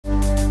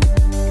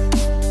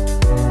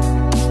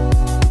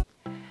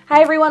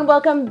Hi everyone,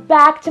 welcome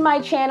back to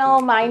my channel.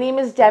 My name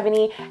is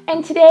Devaney,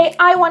 and today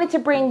I wanted to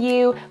bring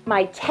you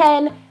my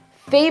 10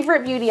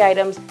 favorite beauty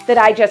items that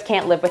I just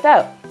can't live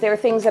without. They're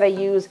things that I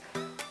use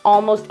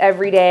almost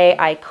every day.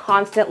 I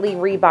constantly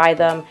rebuy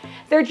them.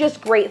 They're just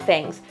great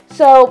things.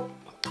 So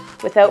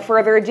without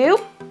further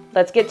ado,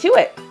 let's get to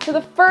it. So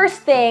the first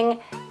thing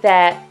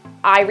that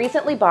I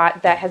recently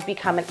bought that has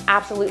become an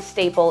absolute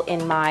staple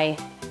in my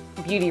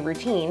beauty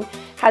routine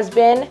has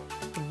been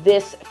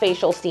this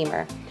facial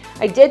steamer.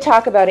 I did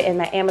talk about it in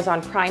my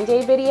Amazon Prime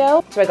Day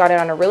video, so I got it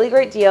on a really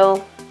great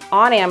deal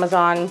on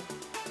Amazon.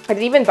 I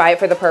didn't even buy it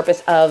for the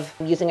purpose of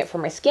using it for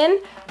my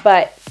skin,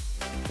 but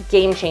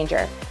game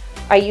changer.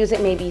 I use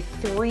it maybe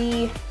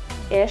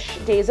 3-ish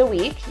days a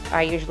week.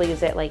 I usually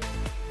use it like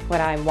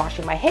when I'm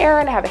washing my hair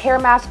and I have a hair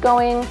mask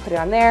going, put it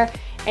on there.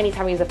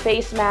 Anytime I use a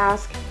face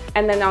mask,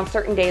 and then on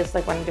certain days,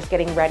 like when I'm just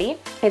getting ready.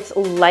 It's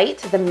light,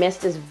 the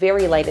mist is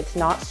very light. It's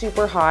not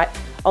super hot,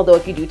 although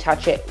if you do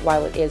touch it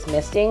while it is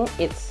misting,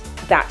 it's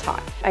that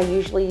hot. I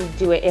usually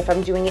do it if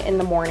I'm doing it in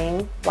the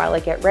morning while I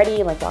get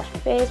ready, like wash my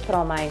face, put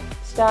all my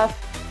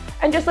stuff,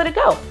 and just let it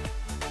go.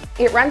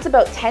 It runs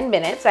about 10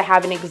 minutes. I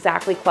haven't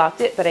exactly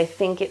clocked it, but I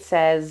think it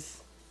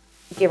says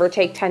give or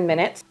take 10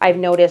 minutes. I've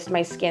noticed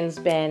my skin's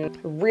been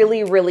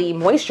really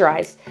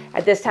moisturized.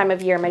 At this time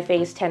of year, my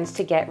face tends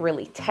to get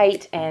really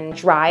tight and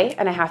dry,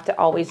 and I have to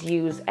always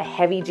use a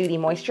heavy duty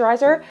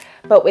moisturizer.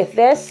 But with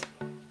this,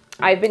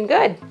 I've been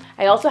good.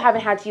 I also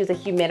haven't had to use a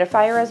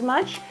humidifier as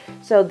much,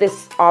 so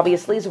this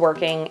obviously is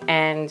working,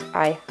 and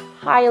I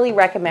highly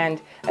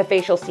recommend a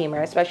facial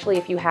steamer, especially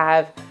if you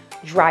have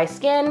dry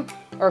skin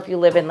or if you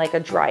live in like a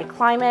dry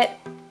climate.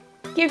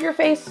 Give your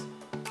face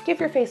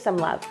some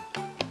love.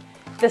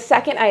 The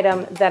second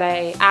item that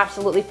I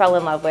absolutely fell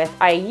in love with,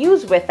 I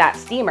use with that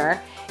steamer.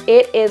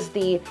 It is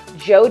the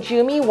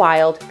Jojumi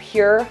Wild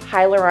Pure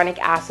Hyaluronic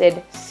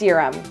Acid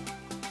Serum.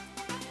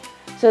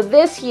 So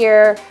this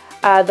year,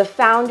 the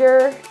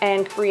founder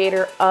and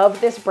creator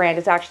of this brand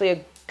is actually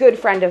a good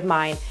friend of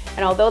mine.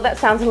 And although that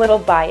sounds a little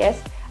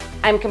biased,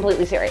 I'm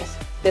completely serious.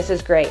 This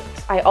is great.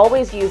 I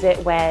always use it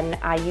when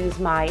I use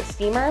my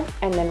steamer,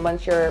 and then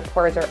once your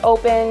pores are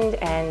opened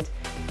and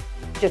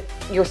just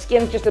your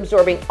skin's just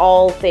absorbing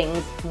all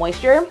things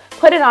moisture,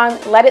 put it on,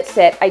 let it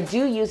sit. I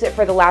do use it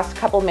for the last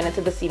couple minutes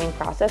of the steaming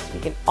process. We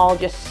can all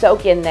just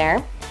soak in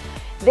there.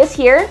 This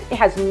here, it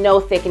has no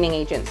thickening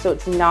agent, so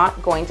it's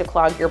not going to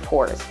clog your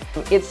pores.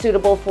 It's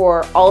suitable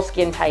for all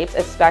skin types,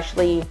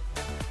 especially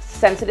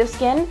sensitive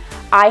skin.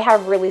 I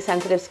have really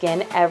sensitive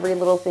skin. Every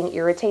little thing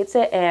irritates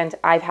it, and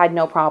I've had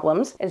no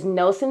problems. There's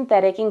no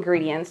synthetic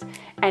ingredients,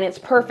 and it's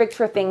perfect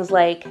for things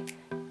like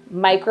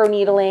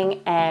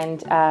microneedling and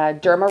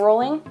derma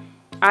rolling.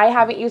 I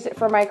haven't used it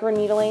for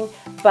microneedling,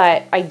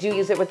 but I do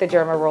use it with the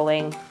derma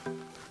rolling.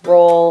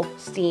 Roll,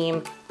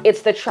 steam,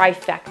 it's the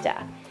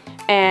trifecta.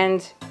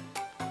 And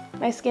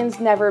my skin's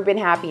never been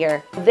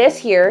happier. This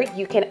here,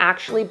 you can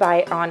actually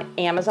buy it on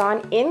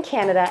Amazon in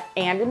Canada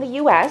and in the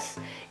US.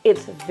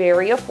 It's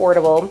very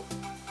affordable.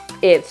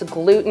 It's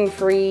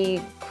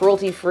gluten-free,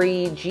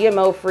 cruelty-free,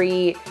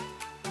 GMO-free,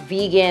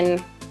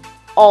 vegan,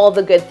 all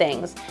the good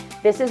things.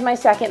 This is my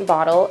second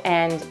bottle,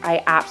 and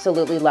I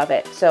absolutely love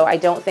it. So I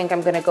don't think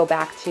I'm gonna go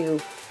back to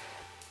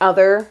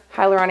other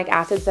hyaluronic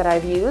acids that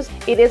I've used.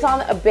 It is on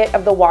a bit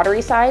of the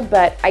watery side,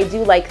 but I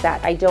do like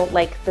that. I don't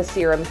like the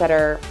serums that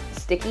are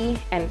sticky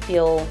and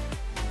feel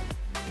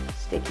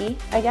sticky,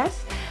 I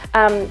guess.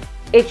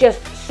 It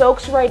just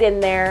soaks right in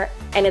there,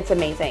 and it's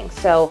amazing.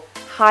 So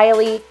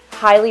highly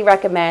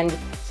recommend.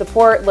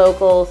 Support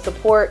local,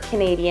 support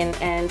Canadian,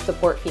 and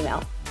support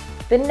female.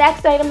 The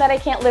next item that I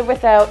can't live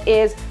without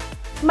is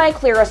my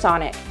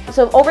Clarisonic.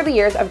 So over the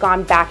years, I've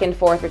gone back and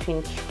forth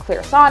between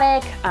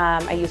Clarisonic.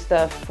 I used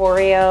the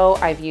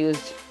Foreo. I've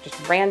used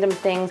just random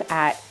things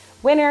at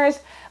Winners,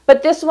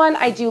 but this one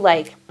I do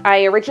like.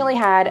 I originally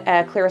had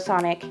a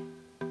Clarisonic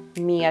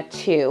Mia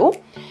 2,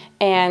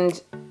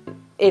 and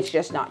it's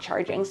just not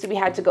charging, so we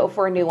had to go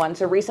for a new one.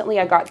 So recently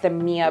I got the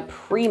Mia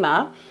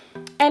Prima,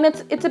 and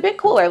it's a bit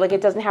cooler. Like,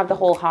 it doesn't have the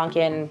whole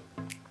honkin'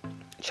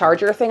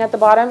 charger thing at the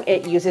bottom.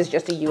 It uses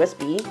just a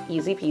USB,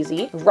 easy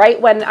peasy. Right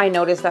when I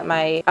noticed that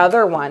my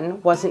other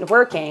one wasn't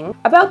working,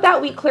 about that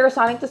week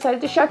Clarisonic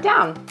decided to shut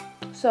down.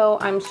 So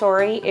I'm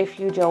sorry if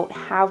you don't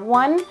have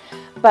one,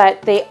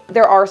 but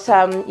there are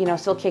some, you know,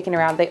 still kicking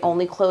around. They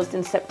only closed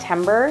in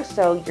September,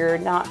 so you're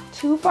not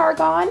too far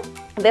gone.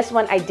 This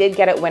one I did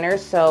get at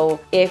Winners, so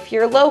if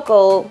you're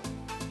local,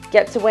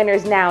 get to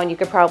Winners now and you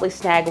could probably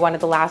snag one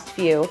of the last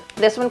few.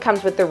 This one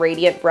comes with the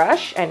Radiant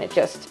brush, and it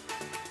just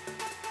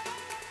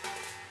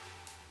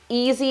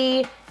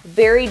easy,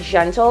 very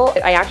gentle.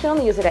 I actually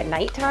only use it at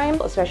nighttime,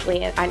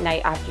 especially at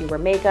night after you wear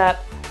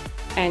makeup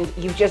and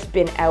you've just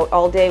been out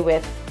all day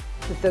with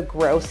the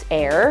gross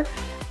air.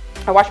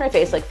 I wash my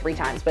face like 3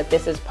 times, but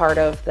this is part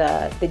of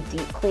the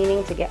deep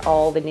cleaning to get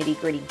all the nitty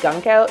gritty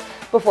gunk out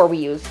before we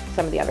use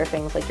some of the other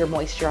things like your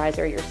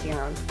moisturizer, your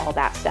serum, all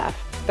that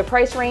stuff. The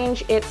price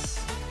range,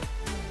 it's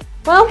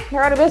Well,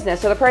 they're out of business,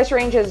 so the price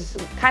range is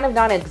kind of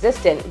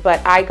non-existent,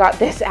 but I got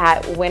this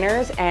at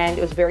Winners and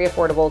it was very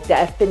affordable,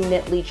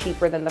 definitely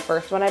cheaper than the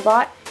first one I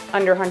bought,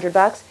 under 100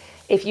 bucks.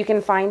 If you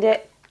can find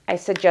it, I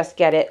suggest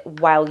get it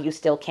while you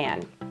still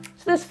can.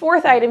 So this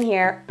fourth item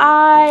here,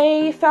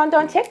 I found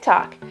on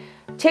TikTok.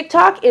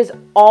 TikTok is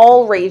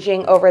all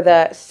raging over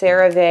the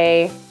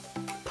CeraVe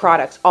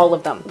products, all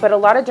of them, but a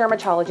lot of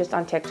dermatologists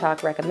on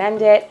TikTok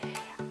recommend it.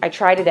 I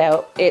tried it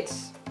out.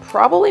 It's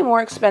probably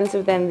more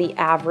expensive than the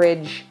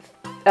average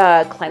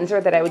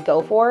cleanser that I would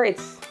go for.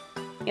 It's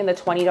in the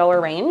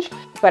 $20 range,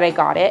 but I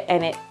got it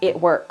and it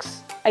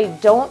works. I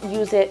don't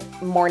use it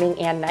morning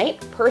and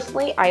night.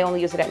 Personally, I only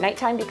use it at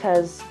nighttime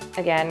because,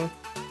 again,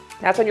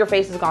 that's when your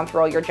face has gone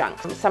through all your junk.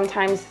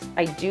 Sometimes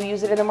I do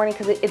use it in the morning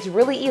because it's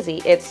really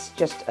easy. It's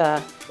just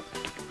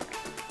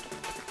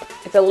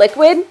it's a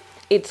liquid.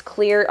 It's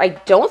clear. I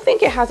don't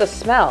think it has a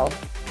smell.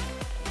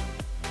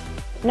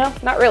 No,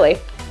 not really.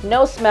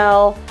 No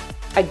smell.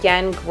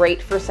 Again,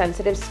 great for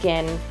sensitive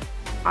skin.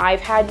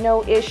 I've had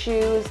no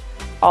issues.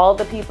 All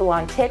the people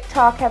on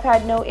TikTok have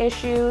had no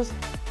issues.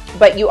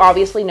 But you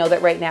obviously know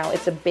that right now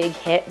it's a big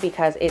hit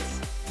because it's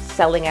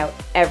selling out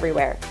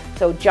everywhere.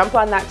 So jump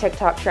on that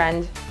TikTok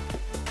trend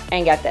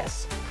and get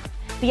this.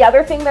 The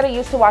other thing that I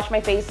use to wash my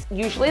face,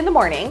 usually in the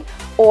morning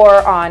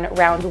or on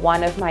round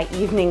one of my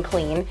evening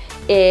clean,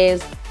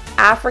 is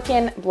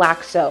African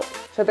black soap.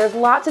 So there's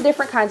lots of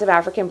different kinds of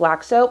African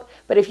black soap,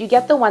 but if you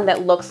get the one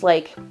that looks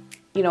like,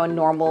 you know, a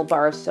normal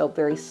bar of soap,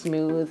 very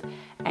smooth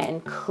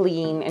and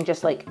clean and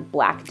just like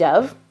Black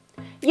Dove,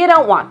 you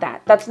don't want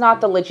that. That's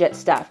not the legit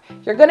stuff.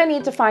 You're gonna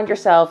need to find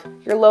yourself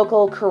your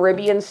local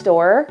Caribbean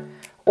store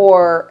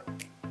or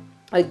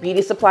like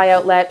beauty supply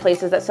outlet,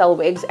 places that sell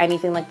wigs,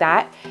 anything like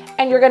that.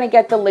 And you're gonna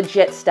get the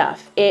legit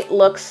stuff. It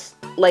looks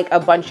like a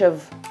bunch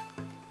of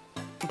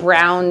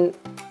brown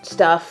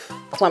stuff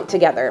clumped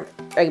together.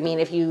 I mean,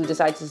 if you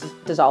decide to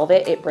dissolve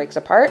it, it breaks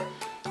apart.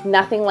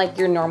 Nothing like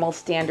your normal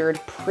standard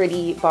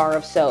pretty bar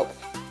of soap.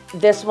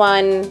 This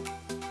one,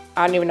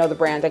 I don't even know the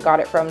brand. I got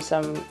it from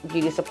some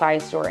beauty supply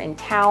store in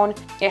town.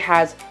 It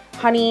has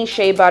honey,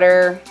 shea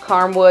butter,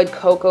 caramwood,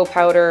 cocoa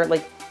powder,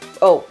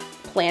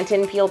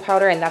 plantain peel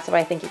powder, and that's why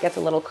I think it gets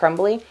a little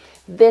crumbly.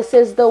 This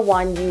is the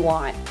one you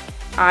want.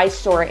 I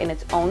store it in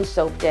its own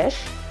soap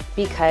dish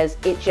because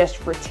it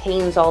just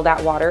retains all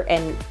that water,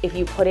 and if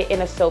you put it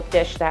in a soap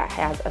dish that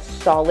has a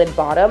solid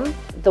bottom,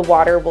 the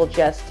water will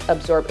just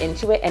absorb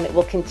into it and it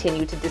will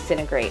continue to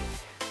disintegrate.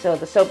 So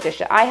the soap dish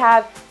that I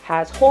have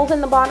has holes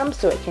in the bottom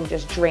so it can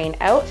just drain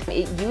out.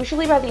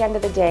 Usually by the end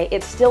of the day,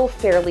 it's still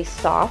fairly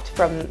soft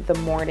from the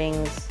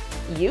morning's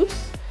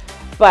use,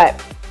 but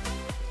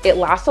it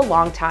lasts a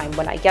long time.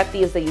 When I get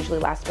these, they usually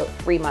last about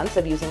 3 months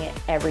of using it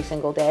every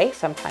single day,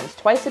 sometimes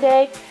twice a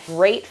day.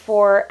 Great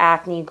for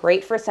acne,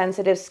 great for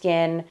sensitive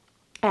skin.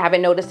 I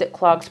haven't noticed it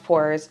clogs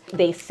pores.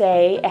 They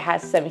say it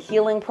has some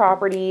healing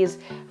properties.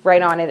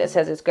 Right on it, it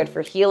says it's good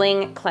for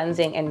healing,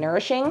 cleansing, and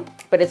nourishing,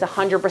 but it's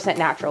 100%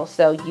 natural.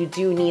 So you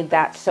do need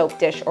that soap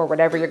dish or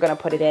whatever you're gonna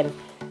put it in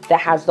that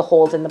has the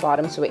holes in the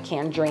bottom so it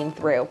can drain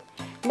through.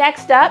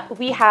 Next up,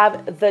 we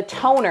have the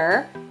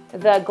toner,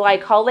 the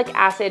glycolic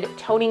acid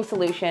toning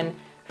solution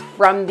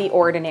from The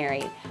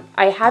Ordinary.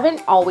 I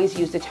haven't always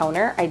used a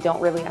toner. I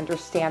don't really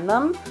understand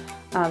them.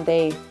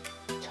 They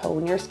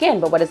tone your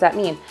skin, but what does that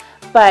mean?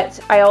 But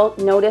I'll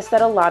notice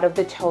that a lot of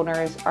the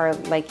toners are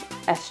like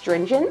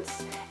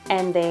astringents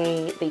and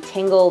they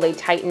tingle, they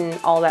tighten,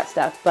 all that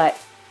stuff. But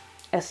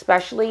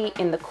especially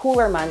in the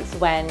cooler months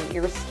when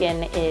your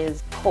skin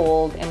is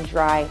cold and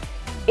dry,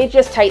 it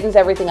just tightens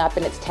everything up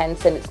and it's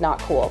tense and it's not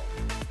cool.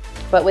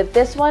 But with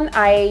this one,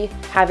 I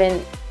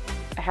haven't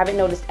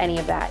noticed any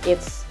of that.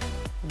 It's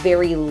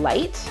very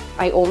light.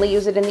 I only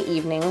use it in the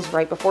evenings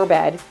right before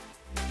bed.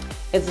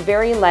 It's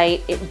very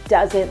light. It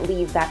doesn't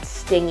leave that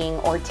stinging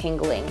or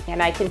tingling.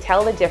 And I can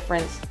tell the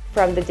difference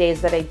from the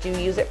days that I do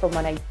use it from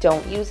when I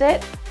don't use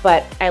it.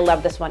 But I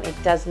love this one. It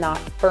does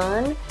not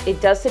burn. It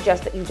does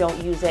suggest that you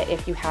don't use it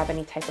if you have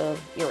any type of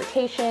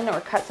irritation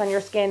or cuts on your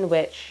skin,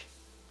 which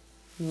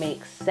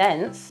makes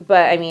sense.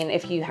 But I mean,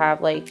 if you have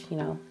like, you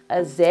know,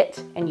 a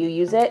zit and you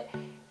use it,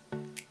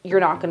 you're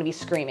not going to be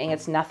screaming.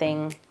 It's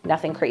nothing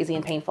crazy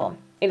and painful.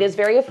 It is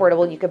very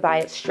affordable. You could buy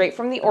it straight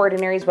from The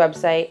Ordinary's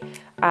website.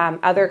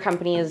 Other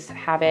companies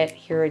have it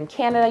here in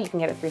Canada. You can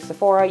get it through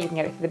Sephora. You can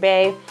get it through the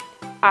Bay.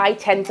 I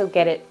tend to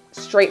get it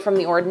straight from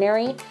The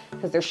Ordinary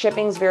because their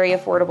shipping's very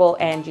affordable,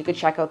 and you could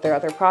check out their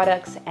other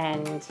products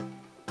and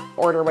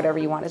order whatever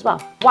you want as well.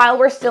 While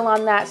we're still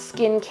on that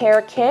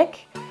skincare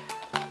kick,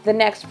 the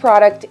next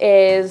product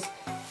is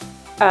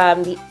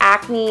the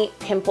acne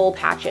pimple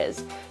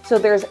patches. So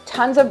there's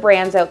tons of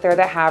brands out there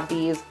that have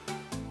these.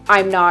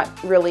 I'm not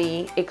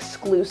really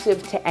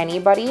exclusive to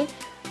anybody.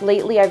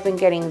 Lately, I've been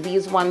getting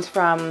these ones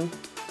from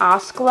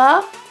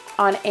Askla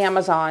on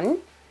Amazon.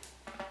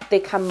 They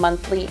come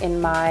monthly in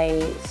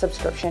my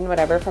subscription,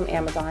 whatever, from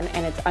Amazon,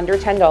 and it's under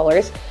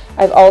 $10.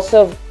 I've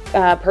also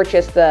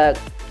purchased the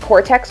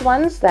Cortex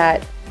ones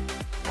that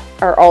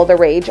are all the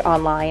rage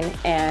online,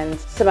 and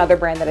some other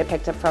brand that I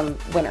picked up from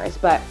Winners.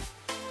 But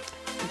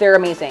They're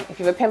amazing. If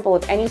you have a pimple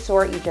of any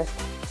sort, you just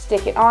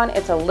stick it on.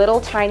 It's a little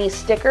tiny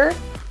sticker.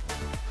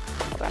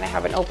 Hold on, I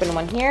have an open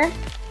one here.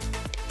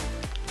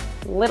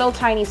 Little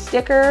tiny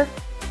sticker,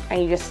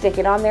 and you just stick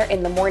it on there.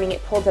 In the morning,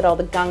 it pulls out all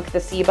the gunk, the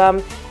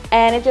sebum,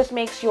 and it just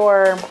makes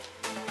your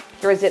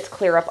zits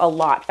clear up a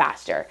lot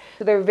faster.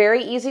 So they're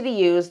very easy to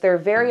use. They're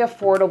very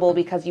affordable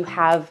because you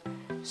have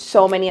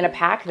so many in a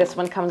pack. This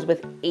one comes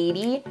with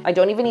 80. I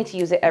don't even need to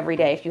use it every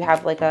day. If you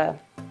have like a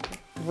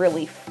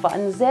really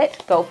fun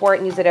zit, go for it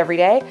and use it every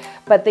day,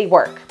 but they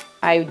work.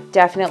 I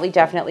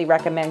definitely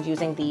recommend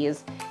using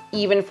these,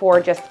 even for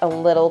just a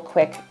little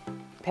quick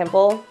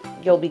pimple.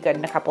 You'll be good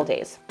in a couple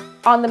days.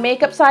 On the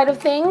makeup side of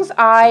things,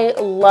 I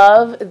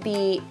love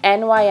the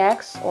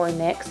NYX, or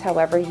NYX,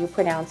 however you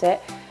pronounce it,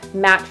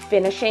 matte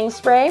finishing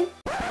spray,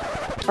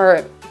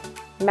 or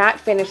matte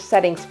finish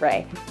setting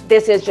spray.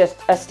 This is just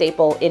a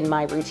staple in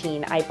my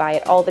routine. I buy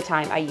it all the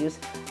time. I use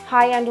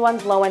high-end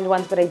ones, low-end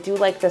ones, but I do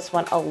like this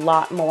one a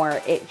lot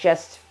more. It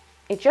just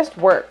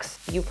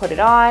works. You put it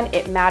on,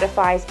 it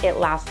mattifies, it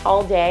lasts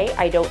all day.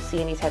 I don't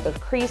see any type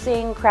of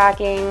creasing,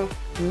 cracking,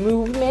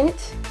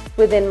 movement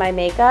within my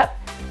makeup.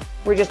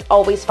 We're just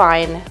always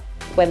fine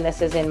when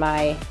this is in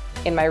my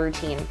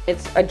routine.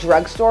 It's a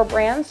drugstore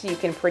brand, so you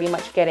can pretty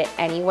much get it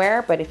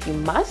anywhere, but if you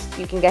must,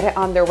 you can get it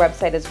on their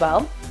website as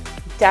well.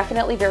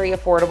 Definitely very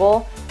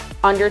affordable,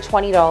 under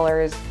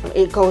 $20.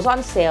 It goes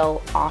on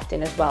sale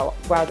often as well,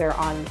 whether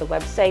on the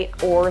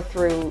website or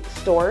through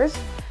stores,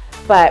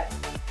 but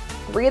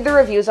read the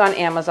reviews on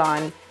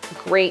Amazon.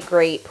 Great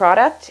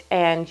product,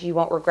 and you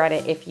won't regret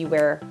it if you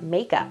wear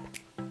makeup.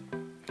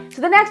 So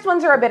the next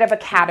ones are a bit of a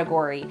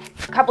category.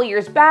 A couple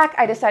years back,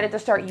 I decided to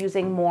start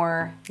using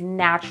more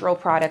natural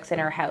products in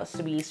our house.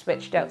 So we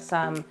switched out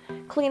some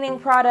cleaning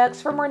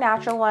products for more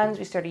natural ones.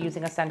 We started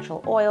using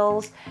essential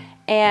oils,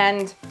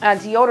 and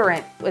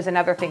deodorant was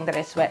another thing that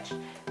I switched.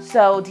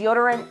 So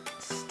deodorant,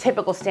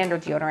 typical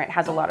standard deodorant,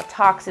 has a lot of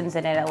toxins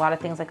in it, a lot of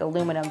things like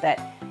aluminum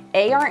that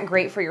A, aren't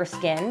great for your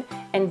skin,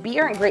 and B,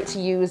 aren't great to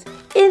use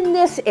in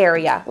this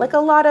area. Like, a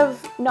lot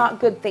of not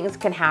good things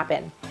can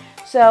happen.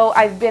 So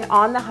I've been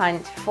on the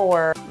hunt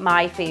for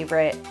my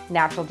favorite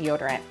natural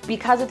deodorant.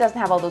 Because it doesn't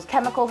have all those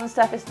chemicals and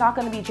stuff, it's not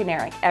gonna be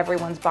generic.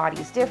 Everyone's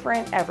body is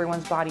different.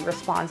 Everyone's body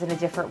responds in a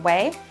different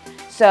way.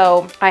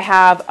 So I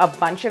have a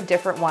bunch of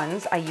different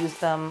ones. I use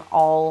them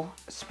all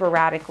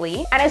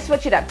sporadically, and I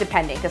switch it up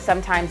depending, because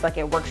sometimes like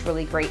it works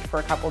really great for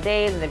a couple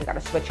days and then we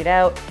gotta switch it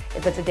out.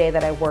 If it's a day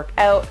that I work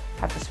out, I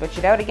have to switch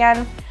it out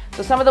again.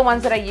 So some of the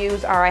ones that I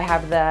use are, I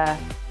have the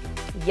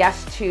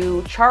Yes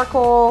To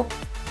Charcoal,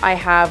 I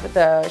have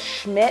the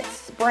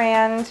Schmidt's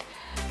brand,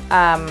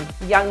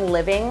 Young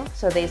Living.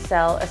 So they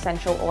sell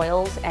essential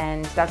oils,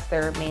 and that's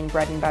their main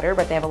bread and butter,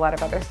 but they have a lot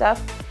of other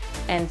stuff.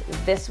 And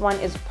this one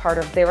is part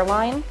of their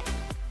line.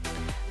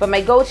 But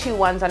my go-to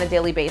ones on a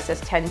daily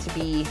basis tend to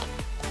be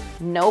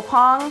No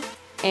Pong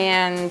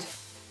and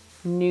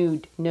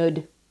Nude.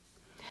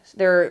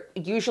 They're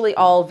usually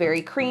all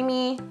very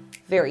creamy,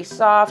 very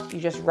soft. You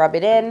just rub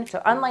it in.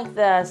 So unlike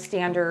the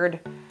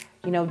standard,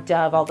 you know,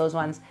 Dove, all those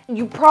ones,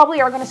 you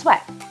probably are gonna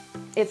sweat.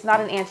 It's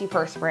not an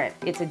antiperspirant,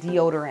 it's a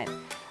deodorant.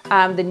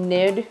 The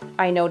Nude,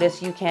 I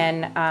notice you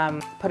can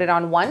put it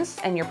on once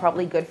and you're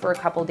probably good for a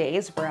couple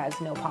days,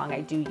 whereas No Pong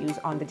I do use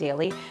on the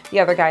daily.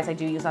 The other guys I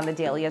do use on the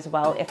daily as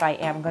well if I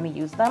am gonna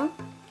use them.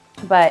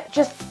 But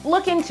just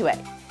look into it.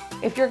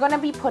 If you're gonna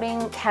be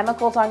putting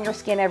chemicals on your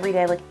skin every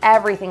day, like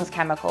everything's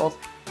chemicals,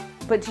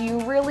 but do you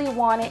really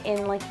want it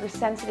in like your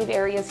sensitive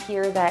areas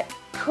here that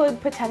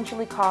could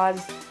potentially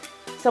cause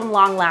some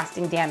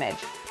long-lasting damage?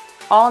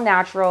 All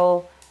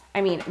natural. I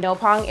mean, No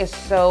Pong is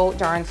so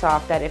darn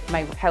soft that if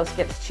my house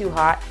gets too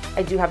hot,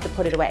 I do have to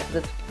put it away because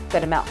it's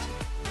gonna melt.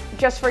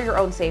 Just for your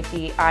own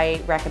safety,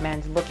 I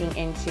recommend looking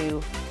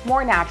into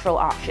more natural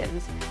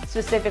options,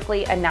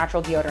 specifically a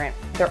natural deodorant.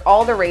 They're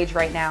all the rage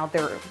right now.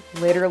 They're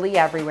literally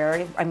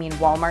everywhere. I mean,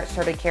 Walmart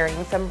started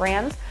carrying some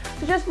brands.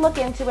 So just look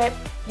into it.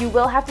 You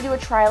will have to do a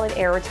trial and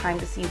error time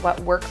to see what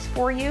works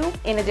for you.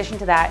 In addition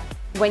to that,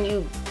 when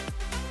you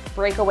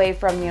break away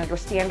from your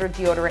standard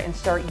deodorant and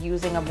start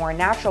using a more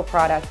natural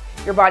product,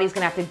 your body's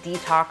gonna have to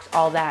detox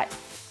all that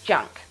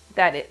junk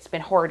that it's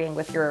been hoarding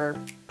with your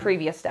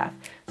previous stuff.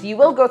 So you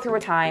will go through a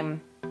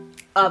time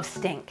of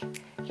stink.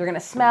 You're gonna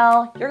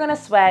smell, you're gonna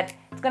sweat,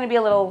 it's gonna be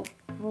a little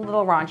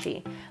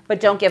raunchy, but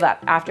don't give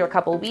up. After a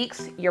couple of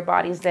weeks, your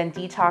body's then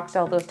detoxed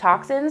all those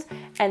toxins,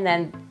 and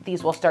then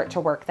these will start to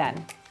work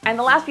then. And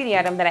the last beauty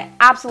item that I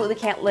absolutely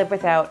can't live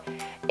without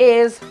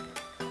is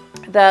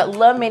the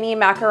Le Mini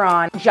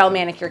Macaron Gel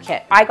Manicure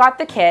Kit. I got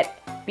the kit,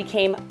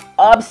 became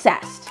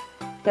obsessed,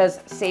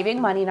 because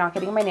saving money, not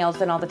getting my nails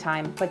done all the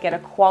time, but get a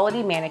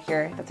quality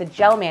manicure that's a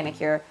gel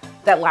manicure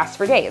that lasts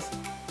for days.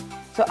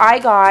 So I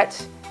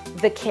got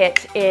the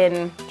kit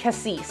in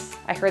Cassis.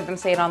 I heard them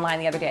say it online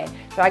the other day.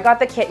 So I got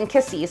the kit in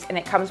Cassis, and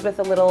it comes with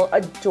a little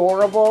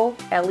adorable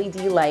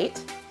LED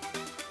light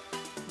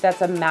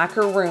that's a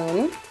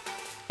macaroon.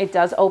 It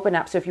does open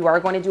up, so if you are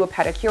going to do a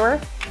pedicure,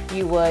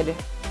 you would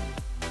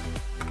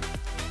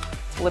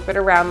flip it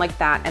around like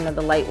that, and then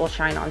the light will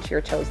shine onto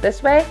your toes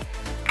this way.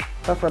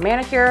 But for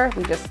manicure,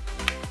 we just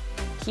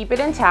keep it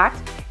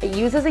intact. It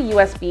uses a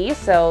USB,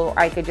 so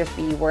I could just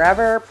be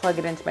wherever, plug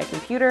it into my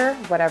computer,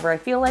 whatever I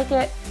feel like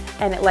it,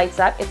 and it lights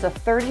up. It's a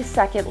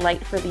 30-second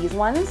light for these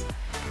ones.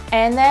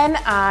 And then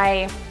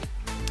I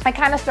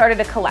kind of started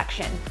a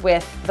collection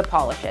with the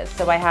polishes.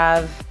 So I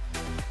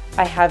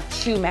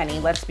have too many,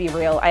 let's be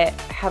real. I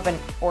have an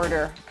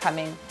order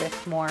coming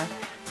with more.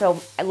 So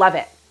I love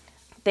it.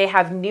 They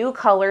have new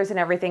colors and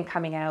everything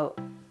coming out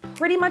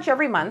pretty much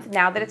every month.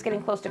 Now that it's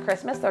getting close to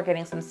Christmas, they're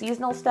getting some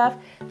seasonal stuff.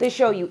 They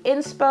show you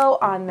inspo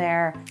on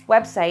their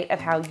website of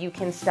how you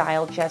can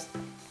style just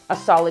a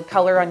solid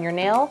color on your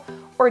nail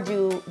or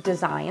do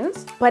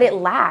designs, but it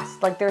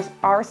lasts. Like there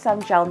are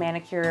some gel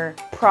manicure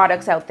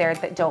products out there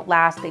that don't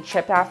last. They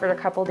chip after a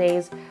couple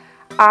days.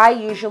 I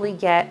usually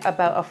get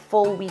about a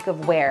full week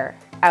of wear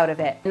out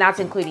of it. And that's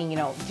including, you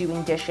know,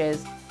 doing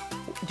dishes,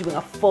 doing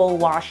a full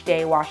wash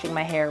day, washing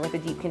my hair with a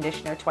deep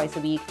conditioner twice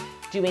a week,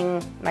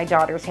 doing my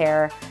daughter's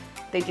hair.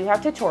 They do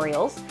have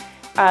tutorials.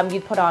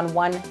 You put on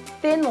one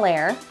thin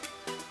layer,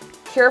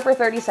 cure for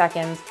 30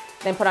 seconds,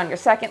 then put on your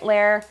second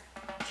layer,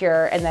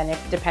 cure, and then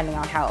if depending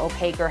on how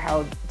opaque or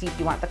how deep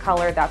you want the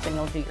color, that's when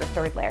you'll do your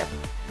third layer.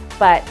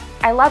 But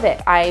I love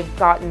it. I've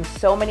gotten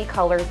so many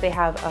colors. They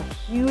have a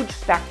huge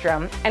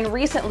spectrum. And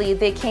recently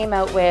they came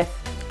out with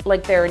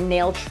like their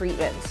nail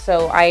treatments.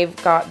 So I've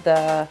got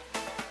the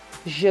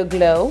Je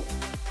Glow,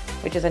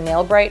 which is a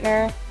nail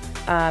brightener,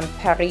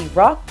 Paris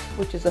Rock,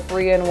 which is a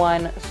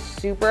 3-in-1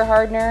 super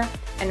hardener,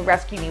 and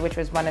Rescue Me, which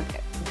was one of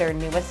their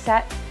newest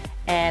set,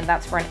 and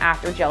that's for an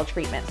after gel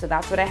treatment. So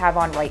that's what I have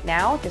on right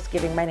now, just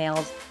giving my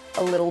nails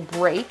a little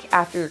break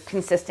after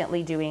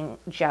consistently doing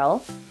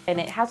gel. And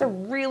it has a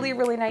really,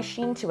 really nice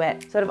sheen to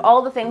it. So out of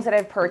all the things that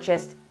I've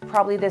purchased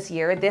probably this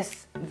year,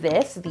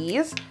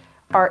 these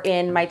are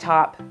in my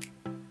top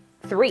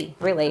 3,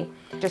 really.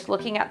 Just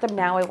looking at them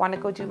now, I want to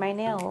go do my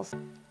nails.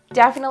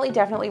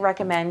 Definitely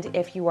recommend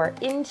if you are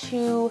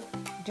into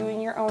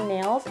doing your own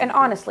nails. And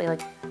honestly,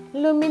 like,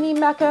 le mini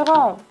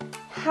macaron,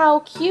 how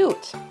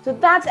cute. So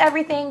that's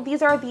everything.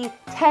 These are the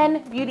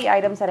 10 beauty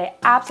items that I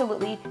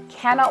absolutely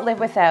cannot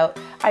live without.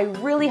 I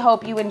really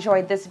hope you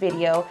enjoyed this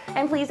video.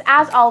 And please,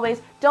 as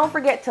always, don't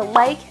forget to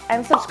like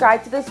and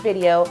subscribe to this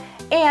video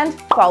and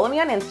follow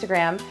me on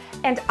Instagram.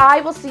 And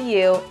I will see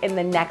you in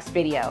the next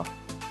video.